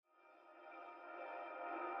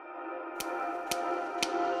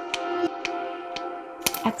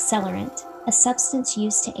Accelerant, a substance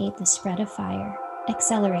used to aid the spread of fire,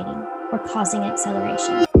 accelerating or causing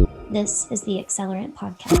acceleration. This is the Accelerant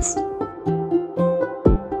Podcast.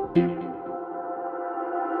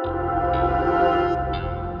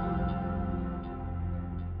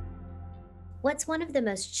 What's one of the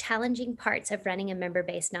most challenging parts of running a member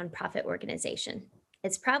based nonprofit organization?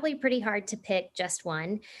 It's probably pretty hard to pick just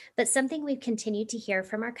one, but something we've continued to hear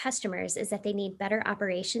from our customers is that they need better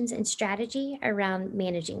operations and strategy around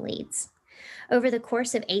managing leads. Over the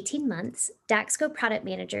course of 18 months, Daxco product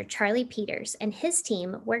manager Charlie Peters and his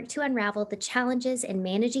team worked to unravel the challenges in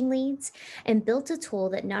managing leads and built a tool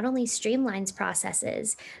that not only streamlines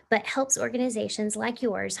processes, but helps organizations like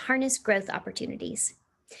yours harness growth opportunities.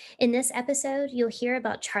 In this episode, you'll hear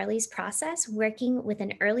about Charlie's process working with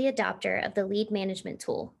an early adopter of the lead management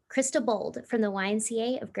tool, Krista Bold from the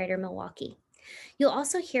YMCA of Greater Milwaukee. You'll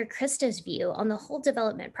also hear Krista's view on the whole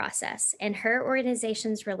development process and her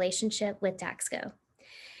organization's relationship with Daxco,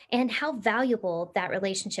 and how valuable that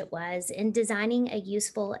relationship was in designing a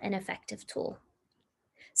useful and effective tool.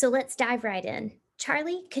 So let's dive right in.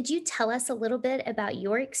 Charlie, could you tell us a little bit about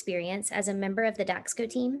your experience as a member of the Daxco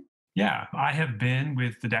team? Yeah, I have been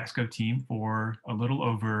with the Daxco team for a little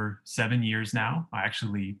over 7 years now. I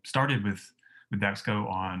actually started with Daxco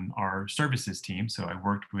on our services team. So I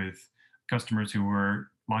worked with customers who were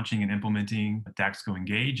launching and implementing Daxco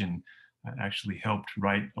Engage and actually helped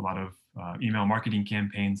write a lot of email marketing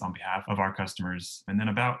campaigns on behalf of our customers. And then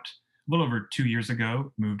about a little over 2 years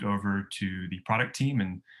ago, moved over to the product team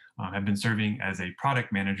and have been serving as a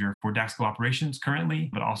product manager for Daxco Operations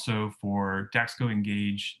currently, but also for Daxco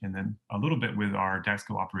Engage, and then a little bit with our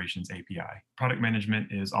Daxco Operations API. Product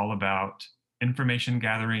management is all about information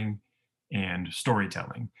gathering and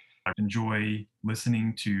storytelling. I enjoy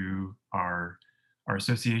listening to our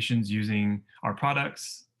associations using our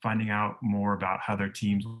products, finding out more about how their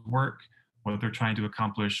teams work, what they're trying to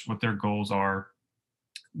accomplish, what their goals are,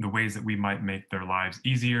 the ways that we might make their lives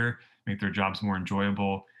easier, make their jobs more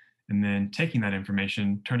enjoyable, and then taking that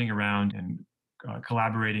information, turning around and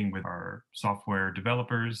collaborating with our software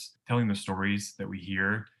developers, telling the stories that we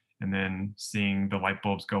hear, and then seeing the light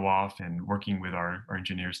bulbs go off and working with our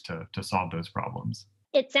engineers to solve those problems.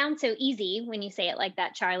 It sounds so easy when you say it like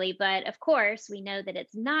that, Charlie, but of course, we know that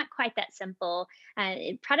it's not quite that simple.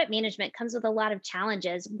 Product management comes with a lot of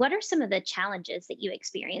challenges. What are some of the challenges that you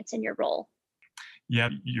experience in your role? Yeah,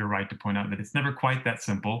 you're right to point out that it's never quite that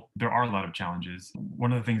simple. There are a lot of challenges.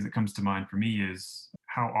 One of the things that comes to mind for me is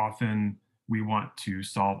how often we want to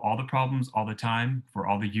solve all the problems all the time for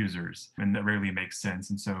all the users, and that rarely makes sense.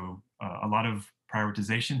 And so a lot of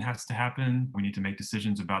prioritization has to happen. We need to make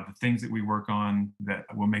decisions about the things that we work on that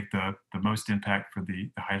will make the most impact for the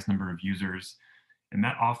highest number of users. And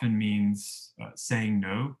that often means saying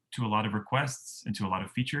no to a lot of requests and to a lot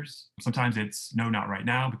of features. Sometimes it's no, not right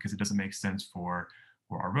now, because it doesn't make sense for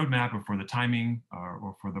our roadmap or for the timing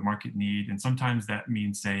or for the market need. And sometimes that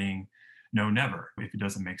means saying no, never, if it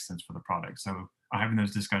doesn't make sense for the product. So having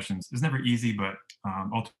those discussions is never easy, but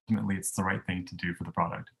ultimately it's the right thing to do for the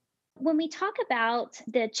product. When we talk about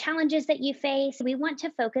the challenges that you face, we want to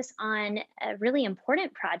focus on a really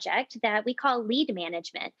important project that we call lead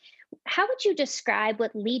management. How would you describe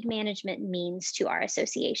what lead management means to our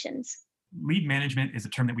associations? Lead management is a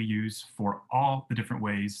term that we use for all the different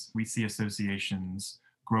ways we see associations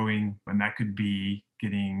growing, and that could be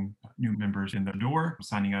getting new members in the door,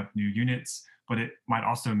 signing up new units, but it might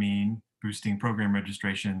also mean boosting program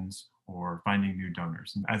registrations or finding new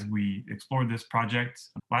donors. And as we explored this project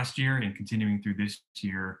last year and continuing through this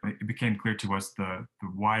year, it became clear to us the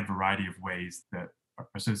wide variety of ways that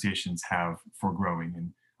associations have for growing.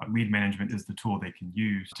 And lead management is the tool they can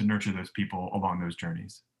use to nurture those people along those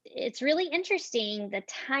journeys. It's really interesting the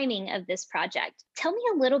timing of this project. Tell me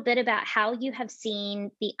a little bit about how you have seen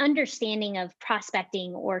the understanding of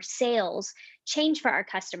prospecting or sales change for our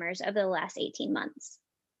customers over the last 18 months.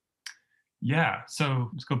 Yeah, so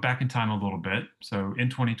let's go back in time a little bit. So in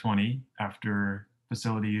 2020, after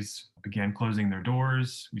facilities began closing their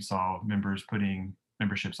doors, we saw members putting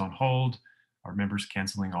memberships on hold, our members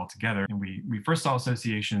canceling altogether. And we first saw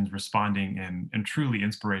associations responding in truly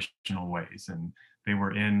inspirational ways. And they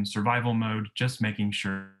were in survival mode, just making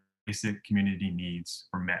sure basic community needs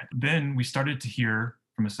were met. Then we started to hear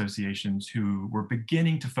from associations who were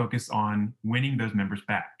beginning to focus on winning those members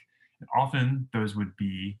back. And often those would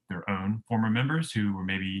be their own former members who were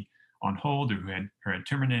maybe on hold or who had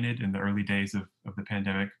terminated in the early days of the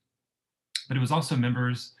pandemic. But it was also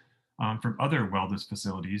members from other wellness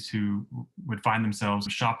facilities who would find themselves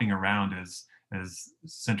shopping around as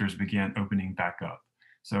centers began opening back up.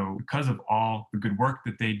 So, because of all the good work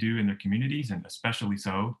that they do in their communities, and especially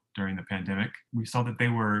so during the pandemic, we saw that they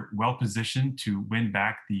were well positioned to win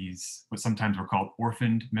back these, what sometimes were called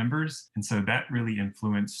orphaned members. And so that really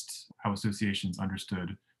influenced how associations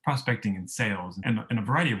understood prospecting and sales. And in a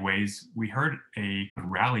variety of ways, we heard a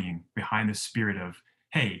rallying behind the spirit of,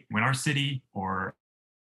 hey, when our city or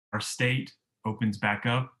our state opens back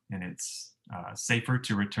up and it's safer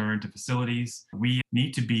to return to facilities, we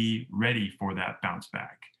need to be ready for that bounce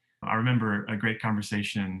back. I remember a great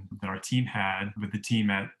conversation that our team had with the team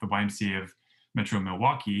at the YMCA of Metro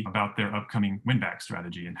Milwaukee about their upcoming win back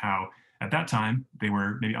strategy and how at that time they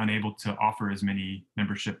were maybe unable to offer as many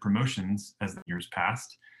membership promotions as the years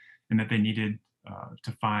passed, and that they needed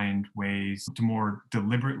to find ways to more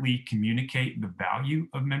deliberately communicate the value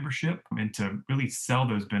of membership and to really sell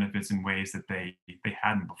those benefits in ways that they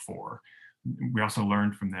hadn't before. We also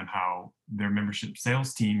learned from them how their membership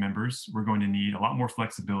sales team members were going to need a lot more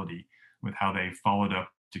flexibility with how they followed up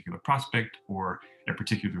a particular prospect or a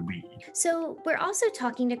particular lead. So, we're also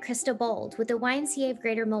talking to Krista Bold with the YMCA of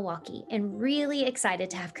Greater Milwaukee, and really excited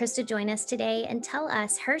to have Krista join us today and tell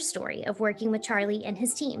us her story of working with Charlie and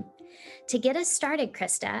his team. To get us started,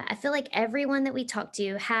 Krista, I feel like everyone that we talk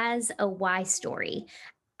to has a why story.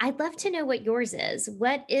 I'd love to know what yours is.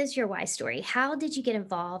 What is your why story? How did you get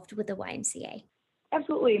involved with the YMCA?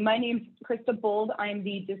 Absolutely. My name's Krista Bold. I'm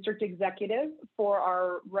the district executive for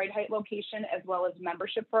our Right Height location as well as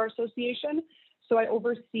membership for our association. So I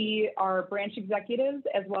oversee our branch executives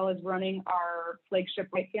as well as running our flagship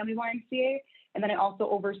Right Family YMCA. And then I also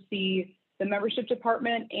oversee the membership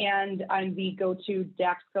department, and I'm the go-to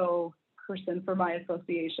DAXCO person for my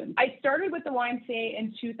association. I started with the YMCA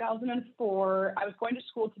in 2004. I was going to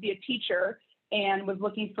school to be a teacher and was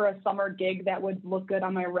looking for a summer gig that would look good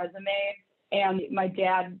on my resume. And my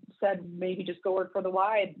dad said, maybe just go work for the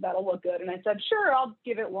Y, that'll look good. And I said, sure, I'll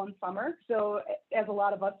give it one summer. So as a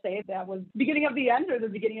lot of us say, that was the beginning of the end or the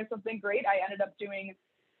beginning of something great. I ended up doing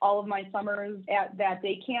all of my summers at that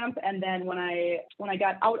day camp. And then when I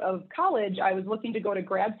got out of college, I was looking to go to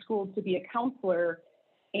grad school to be a counselor.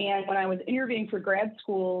 And when I was interviewing for grad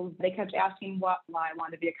schools, they kept asking why I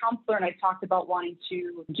wanted to be a counselor. And I talked about wanting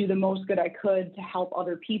to do the most good I could to help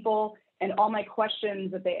other people. And all my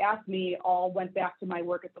questions that they asked me all went back to my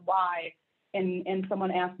work at the Y. And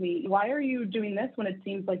someone asked me, why are you doing this when it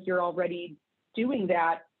seems like you're already doing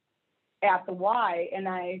that at the Y? And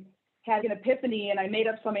I had an epiphany and I made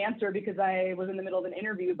up some answer because I was in the middle of an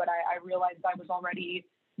interview, but I realized I was already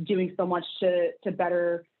doing so much to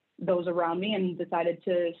better those around me and decided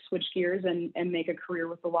to switch gears and make a career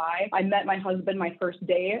with the Y. I met my husband my first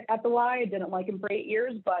day at the Y. I didn't like him for 8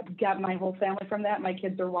 years, but got my whole family from that. My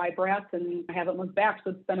kids are Y brats and I haven't looked back.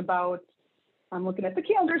 So it's been about, I'm looking at the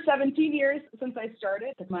calendar, 17 years since I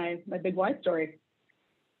started. It's my big Y story.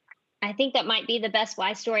 I think that might be the best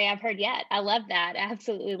Y story I've heard yet. I love that. I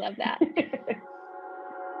absolutely love that.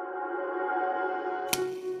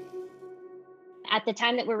 At the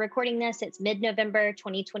time that we're recording this, it's mid-November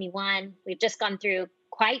 2021. We've just gone through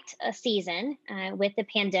quite a season with the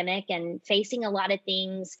pandemic and facing a lot of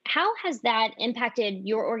things. How has that impacted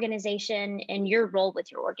your organization and your role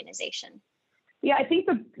with your organization? Yeah, I think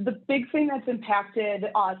the big thing that's impacted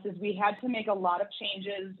us is we had to make a lot of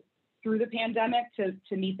changes through the pandemic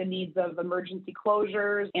to meet the needs of emergency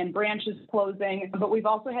closures and branches closing. But we've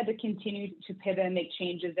also had to continue to pivot and make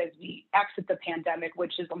changes as we exit the pandemic,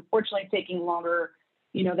 which is unfortunately taking longer,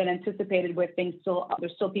 than anticipated with things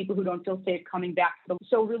there's still people who don't feel safe coming back.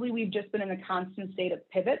 So really, we've just been in a constant state of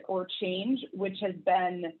pivot or change, which has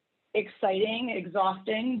been exciting,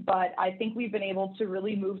 exhausting, but I think we've been able to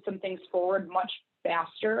really move some things forward much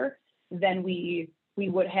faster than we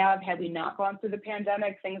would have had we not gone through the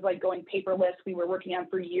pandemic. Things like going paperless, we were working on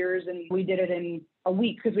for years and we did it in a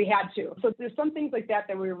week because we had to. So there's some things like that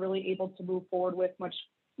we were really able to move forward with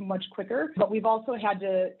much quicker. But we've also had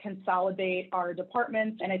to consolidate our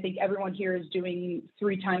departments. And I think everyone here is doing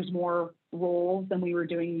 3 times more roles than we were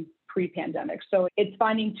doing pre-pandemic. So it's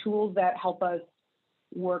finding tools that help us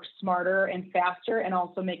work smarter and faster and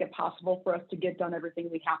also make it possible for us to get done everything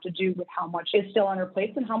we have to do with how much is still on our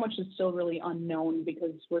plates and how much is still really unknown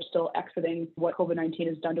because we're still exiting what COVID-19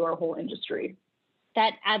 has done to our whole industry.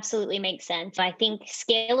 That absolutely makes sense. I think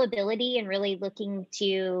scalability and really looking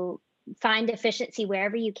to find efficiency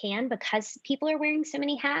wherever you can because people are wearing so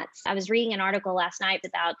many hats. I was reading an article last night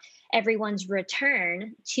about everyone's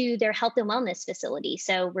return to their health and wellness facility.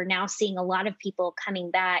 So we're now seeing a lot of people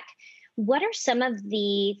coming back. What are some of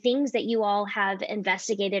the things that you all have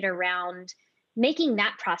investigated around making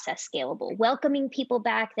that process scalable, welcoming people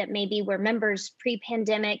back that maybe were members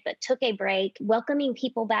pre-pandemic but took a break, welcoming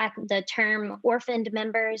people back, the term orphaned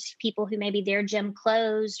members, people who maybe their gym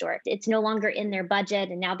closed or it's no longer in their budget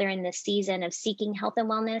and now they're in the season of seeking health and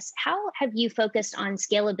wellness. How have you focused on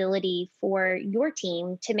scalability for your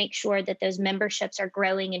team to make sure that those memberships are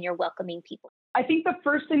growing and you're welcoming people? I think the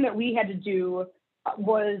first thing that we had to do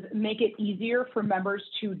was make it easier for members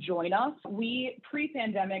to join us. We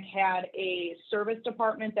pre-pandemic had a service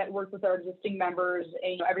department that worked with our existing members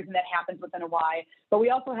and everything that happens within a Y, but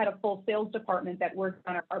we also had a full sales department that worked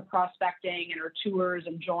on our prospecting and our tours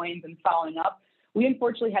and joins and following up. We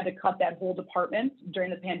unfortunately had to cut that whole department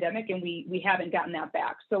during the pandemic, and we haven't gotten that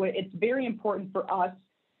back. So it's very important for us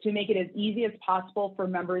to make it as easy as possible for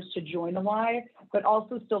members to join the Y, but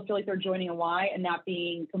also still feel like they're joining a Y and not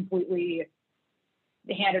being completely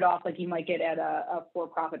handed off like you might get at a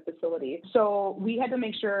for-profit facility. So we had to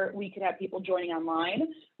make sure we could have people joining online.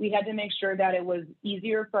 We had to make sure that it was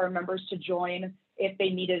easier for our members to join if they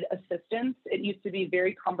needed assistance. It used to be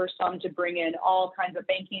very cumbersome to bring in all kinds of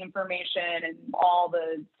banking information and all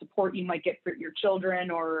the support you might get for your children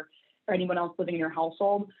or anyone else living in your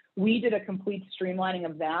household. We did a complete streamlining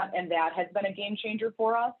of that, and that has been a game changer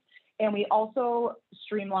for us. And we also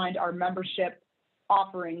streamlined our membership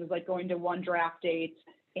offerings, like going to one draft date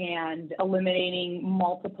and eliminating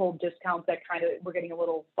multiple discounts that kind of were getting a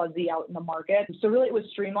little fuzzy out in the market. So really it was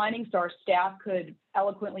streamlining so our staff could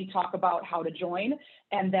eloquently talk about how to join,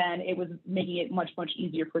 and then it was making it much, much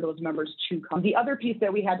easier for those members to come. The other piece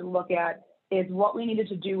that we had to look at is what we needed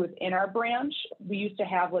to do within our branch. We used to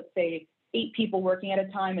have, let's say, 8 people working at a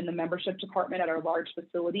time in the membership department at our large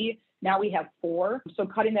facility. Now we have 4. So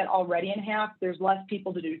cutting that already in half, there's less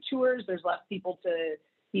people to do tours. There's less people to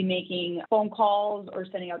be making phone calls or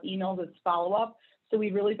sending out emails as follow-up. So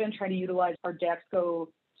we've really been trying to utilize our DAXCO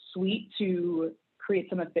suite to create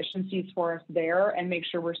some efficiencies for us there and make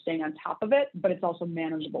sure we're staying on top of it, but it's also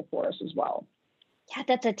manageable for us as well. Yeah,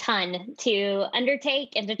 that's a ton to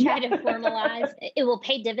undertake and to try to formalize. It will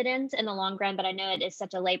pay dividends in the long run, but I know it is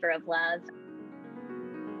such a labor of love.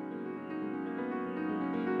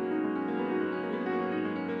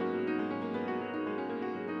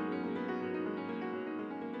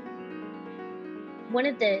 One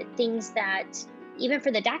of the things that, even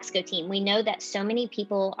for the DAXCO team, we know that so many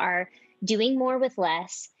people are doing more with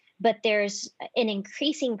less, but there's an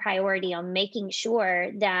increasing priority on making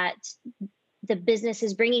sure that the business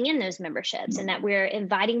is bringing in those memberships and that we're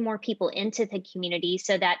inviting more people into the community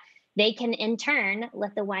so that they can in turn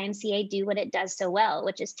let the YMCA do what it does so well,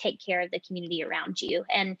 which is take care of the community around you.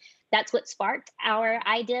 And that's what sparked our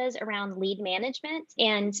ideas around lead management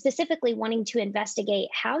and specifically wanting to investigate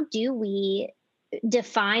how do we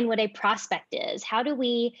define what a prospect is? How do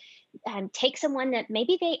we take someone that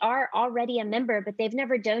maybe they are already a member, but they've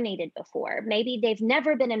never donated before? Maybe they've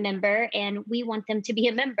never been a member and we want them to be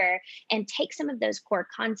a member, and take some of those core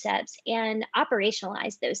concepts and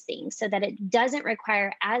operationalize those things so that it doesn't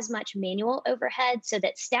require as much manual overhead so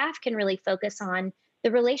that staff can really focus on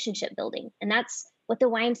the relationship building. And that's what the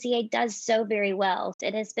YMCA does so very well.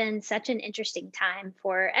 It has been such an interesting time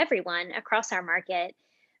for everyone across our market.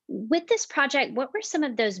 With this project, what were some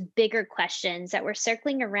of those bigger questions that were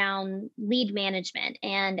circling around lead management?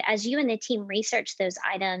 And as you and the team researched those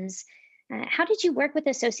items, how did you work with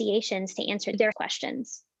associations to answer their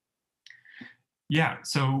questions? Yeah,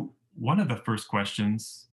 so one of the first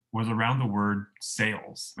questions was around the word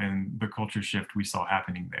sales and the culture shift we saw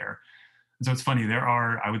happening there. And so it's funny, there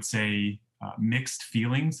are, I would say, mixed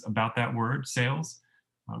feelings about that word sales.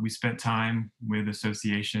 We spent time with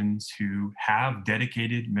associations who have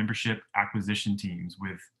dedicated membership acquisition teams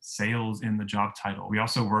with sales in the job title. We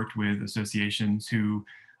also worked with associations who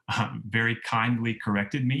very kindly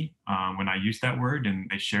corrected me when I used that word, and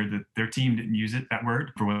they shared that their team didn't use that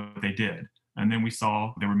word for what they did. And then we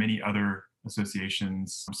saw there were many other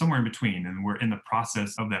associations somewhere in between, and we're in the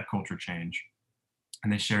process of that culture change.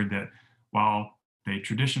 And they shared that while they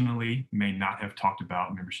traditionally may not have talked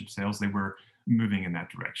about membership sales, they were moving in that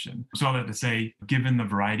direction. So all that to say, given the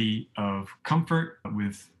variety of comfort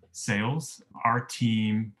with sales, our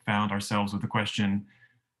team found ourselves with the question,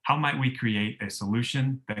 how might we create a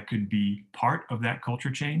solution that could be part of that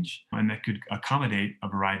culture change and that could accommodate a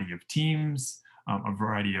variety of teams, a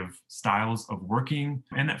variety of styles of working,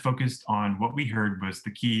 and that focused on what we heard was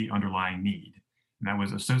the key underlying need. And that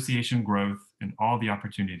was association growth and all the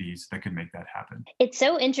opportunities that could make that happen. It's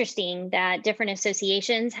so interesting that different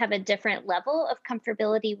associations have a different level of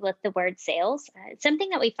comfortability with the word sales. It's something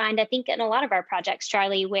that we find, I think, in a lot of our projects,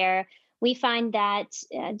 Charlie, where we find that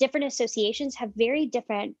different associations have very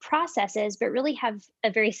different processes, but really have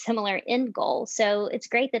a very similar end goal. So it's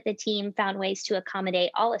great that the team found ways to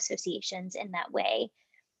accommodate all associations in that way.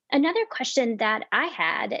 Another question that I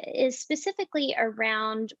had is specifically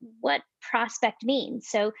around what prospect means.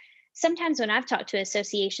 So sometimes when I've talked to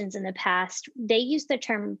associations in the past, they use the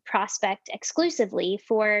term prospect exclusively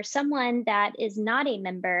for someone that is not a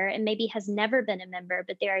member and maybe has never been a member,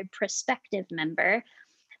 but they're a prospective member.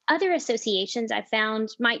 Other associations I found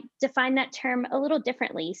might define that term a little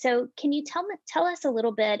differently. So, can you tell us a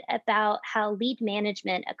little bit about how lead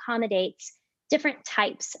management accommodates different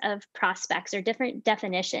types of prospects or different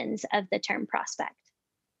definitions of the term prospect?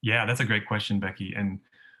 Yeah, that's a great question, Becky. And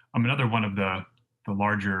another one of the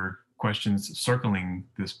larger questions circling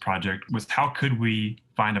this project was how could we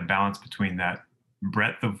find a balance between that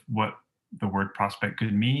breadth of what the word prospect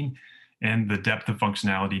could mean and the depth of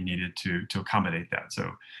functionality needed to accommodate that.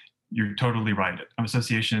 So you're totally right.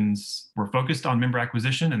 Associations were focused on member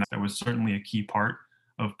acquisition, and that was certainly a key part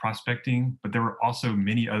of prospecting, but there were also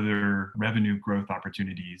many other revenue growth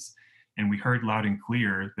opportunities. And we heard loud and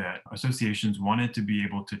clear that associations wanted to be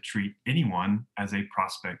able to treat anyone as a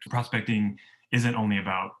prospect. Prospecting isn't only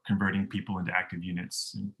about converting people into active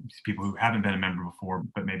units, people who haven't been a member before,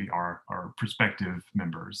 but maybe are prospective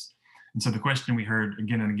members. And so the question we heard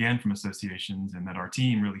again and again from associations and that our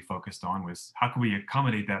team really focused on was how can we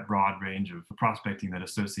accommodate that broad range of prospecting that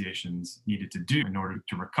associations needed to do in order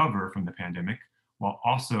to recover from the pandemic, while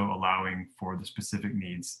also allowing for the specific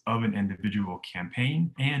needs of an individual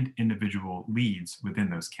campaign and individual leads within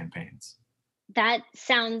those campaigns. That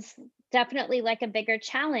sounds definitely like a bigger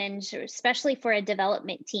challenge, especially for a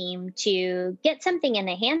development team to get something in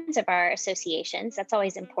the hands of our associations. That's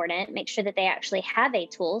always important. Make sure that they actually have a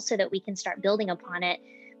tool so that we can start building upon it,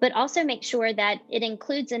 but also make sure that it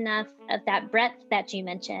includes enough of that breadth that you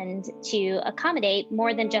mentioned to accommodate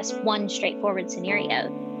more than just one straightforward scenario.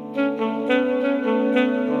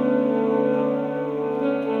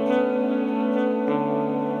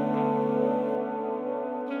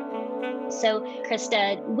 So,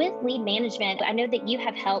 Krista, with lead management, I know that you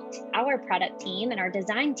have helped our product team and our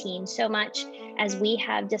design team so much as we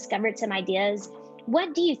have discovered some ideas.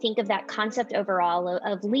 What do you think of that concept overall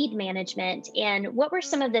of lead management? And what were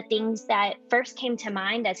some of the things that first came to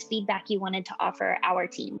mind as feedback you wanted to offer our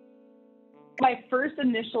team? My first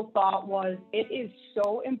initial thought was it is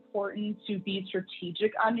so important to be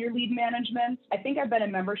strategic on your lead management. I think I've been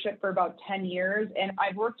in membership for about 10 years, and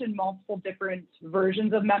I've worked in multiple different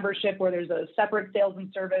versions of membership where there's a separate sales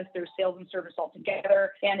and service, there's sales and service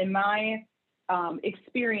altogether. And in my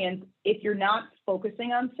experience, if you're not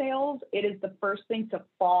focusing on sales, it is the first thing to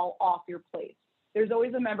fall off your plate. There's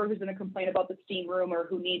always a member who's going to complain about the steam room or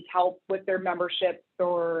who needs help with their membership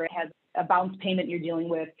or has a bounce payment you're dealing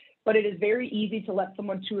with. But it is very easy to let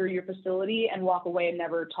someone tour your facility and walk away and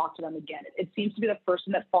never talk to them again. It seems to be the first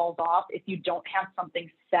one that falls off if you don't have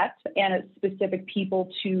something set and it's specific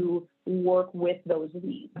people to work with those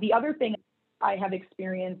leads. The other thing I have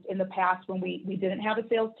experienced in the past when we didn't have a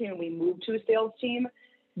sales team and we moved to a sales team,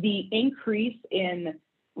 the increase in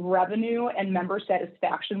revenue and member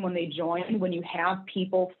satisfaction when they join, when you have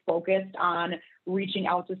people focused on reaching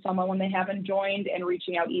out to someone when they haven't joined and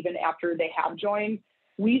reaching out even after they have joined,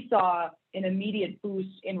 we saw an immediate boost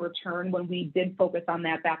in return when we did focus on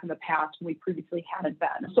that back in the past when we previously hadn't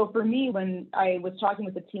been. So for me, when I was talking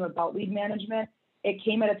with the team about lead management, it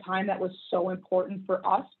came at a time that was so important for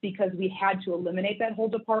us because we had to eliminate that whole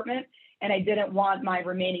department. And I didn't want my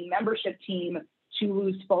remaining membership team to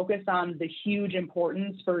lose focus on the huge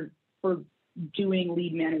importance for doing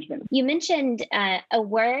lead management. You mentioned a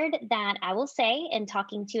word that I will say in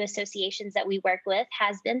talking to associations that we work with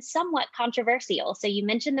has been somewhat controversial. So you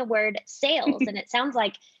mentioned the word sales, and it sounds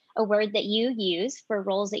like a word that you use for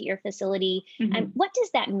roles at your facility. And what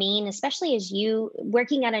does that mean, especially as you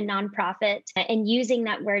working at a nonprofit and using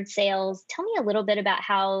that word sales? Tell me a little bit about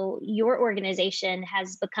how your organization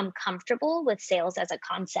has become comfortable with sales as a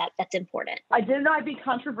concept that's important. I did not be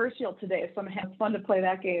controversial today, so it's fun to play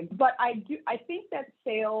that game. But I think that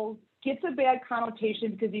sales gets a bad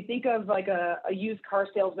connotation because you think of like a used car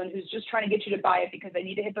salesman who's just trying to get you to buy it because they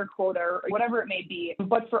need to hit their quota or whatever it may be.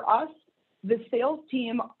 But for us, the sales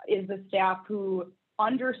team is the staff who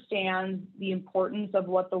understands the importance of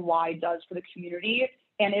what the Y does for the community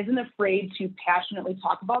and isn't afraid to passionately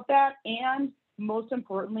talk about that. And most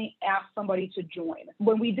importantly, ask somebody to join.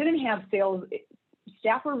 When we didn't have sales,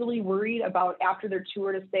 staff were really worried about after their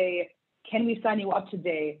tour to say, can we sign you up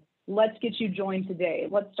today? Let's get you joined today.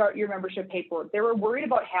 Let's start your membership paperwork. They were worried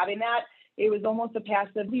about having that it was almost a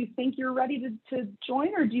passive, do you think you're ready to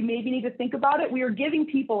join, or do you maybe need to think about it? We were giving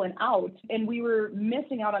people an out, and we were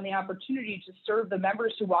missing out on the opportunity to serve the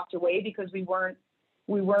members who walked away because we weren't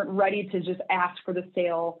ready to just ask for the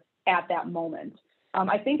sale at that moment.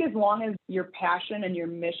 I think as long as your passion and your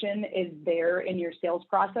mission is there in your sales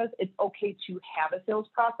process, it's okay to have a sales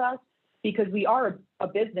process, because we are a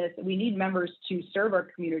business. We need members to serve our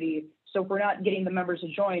community. So if we're not getting the members to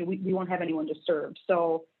join, we won't have anyone to serve.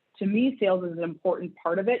 So to me, sales is an important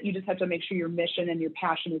part of it. You just have to make sure your mission and your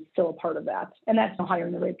passion is still a part of that. And that's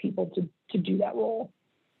hiring the right people to do that role.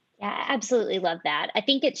 Yeah, I absolutely love that. I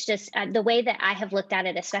think it's just the way that I have looked at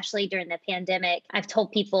it, especially during the pandemic. I've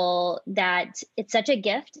told people that it's such a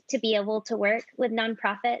gift to be able to work with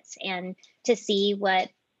nonprofits and to see what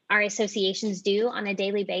our associations do on a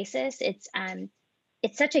daily basis. It's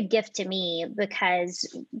such a gift to me, because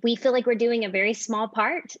we feel like we're doing a very small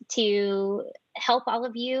part to help all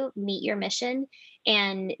of you meet your mission.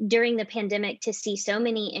 And during the pandemic, to see so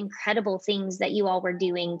many incredible things that you all were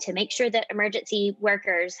doing to make sure that emergency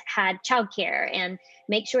workers had childcare, and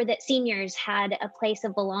make sure that seniors had a place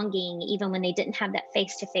of belonging, even when they didn't have that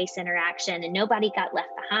face-to-face interaction, and nobody got left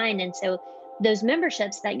behind. And so those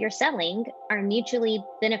memberships that you're selling are mutually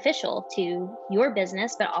beneficial to your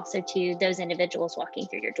business, but also to those individuals walking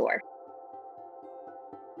through your door.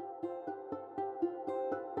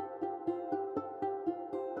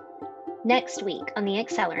 Next week on The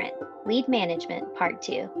Accelerant, Lead Management Part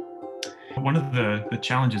 2. One of the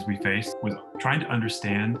challenges we faced was trying to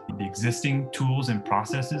understand the existing tools and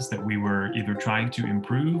processes that we were either trying to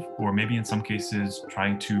improve or maybe in some cases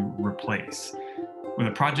trying to replace. With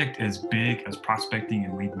a project as big as prospecting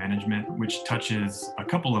and lead management, which touches a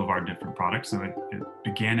couple of our different products, so it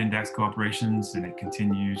began in Daxco Operations and it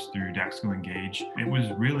continues through Daxco Engage, it was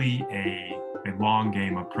really a long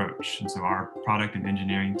game approach. And so our product and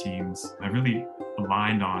engineering teams have really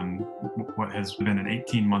aligned on what has been an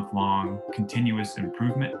 18-month-long continuous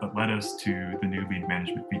improvement that led us to the new lead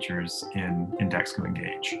management features in Daxco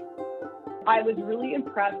Engage. I was really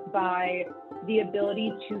impressed by the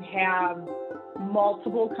ability to have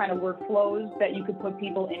multiple kind of workflows that you could put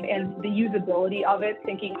people in, and the usability of it,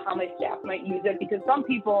 thinking how my staff might use it, because some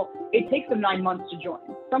people, it takes them 9 months to join.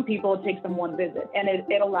 Some people, it takes them one visit, and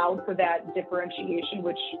it allowed for that differentiation,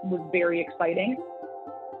 which was very exciting.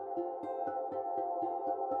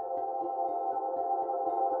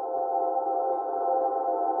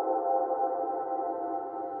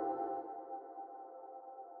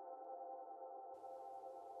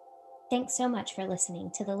 Thanks so much for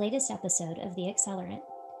listening to the latest episode of The Accelerant.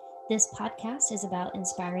 This podcast is about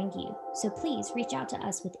inspiring you, so please reach out to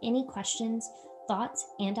us with any questions, thoughts,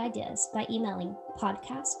 and ideas by emailing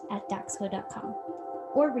podcast@daxco.com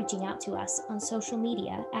or reaching out to us on social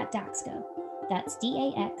media at Daxco, that's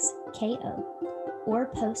DAXKO, or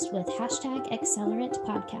post with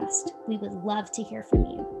 #AccelerantPodcast. We would love to hear from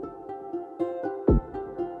you.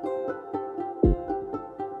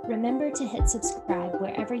 Remember to hit subscribe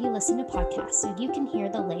wherever you listen to podcasts so you can hear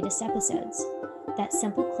the latest episodes. That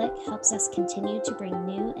simple click helps us continue to bring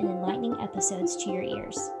new and enlightening episodes to your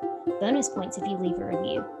ears. Bonus points if you leave a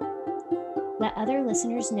review. Let other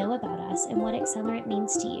listeners know about us and what Accelerant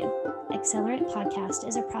means to you. Accelerant Podcast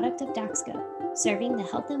is a product of Daxco, serving the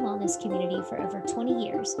health and wellness community for over 20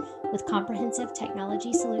 years with comprehensive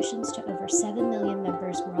technology solutions to over 7 million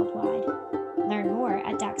members worldwide. Learn more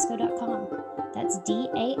at daxco.com. That's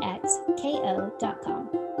DAXKO.com.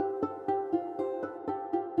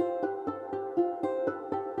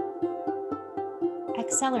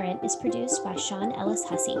 Accelerant is produced by Sean Ellis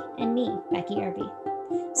Hussey and me, Becky Irby.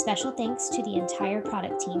 Special thanks to the entire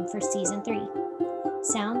product team for Season 3.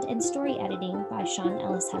 Sound and story editing by Sean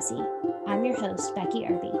Ellis Hussey. I'm your host, Becky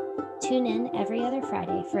Irby. Tune in every other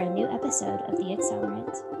Friday for a new episode of The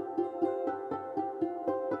Accelerant.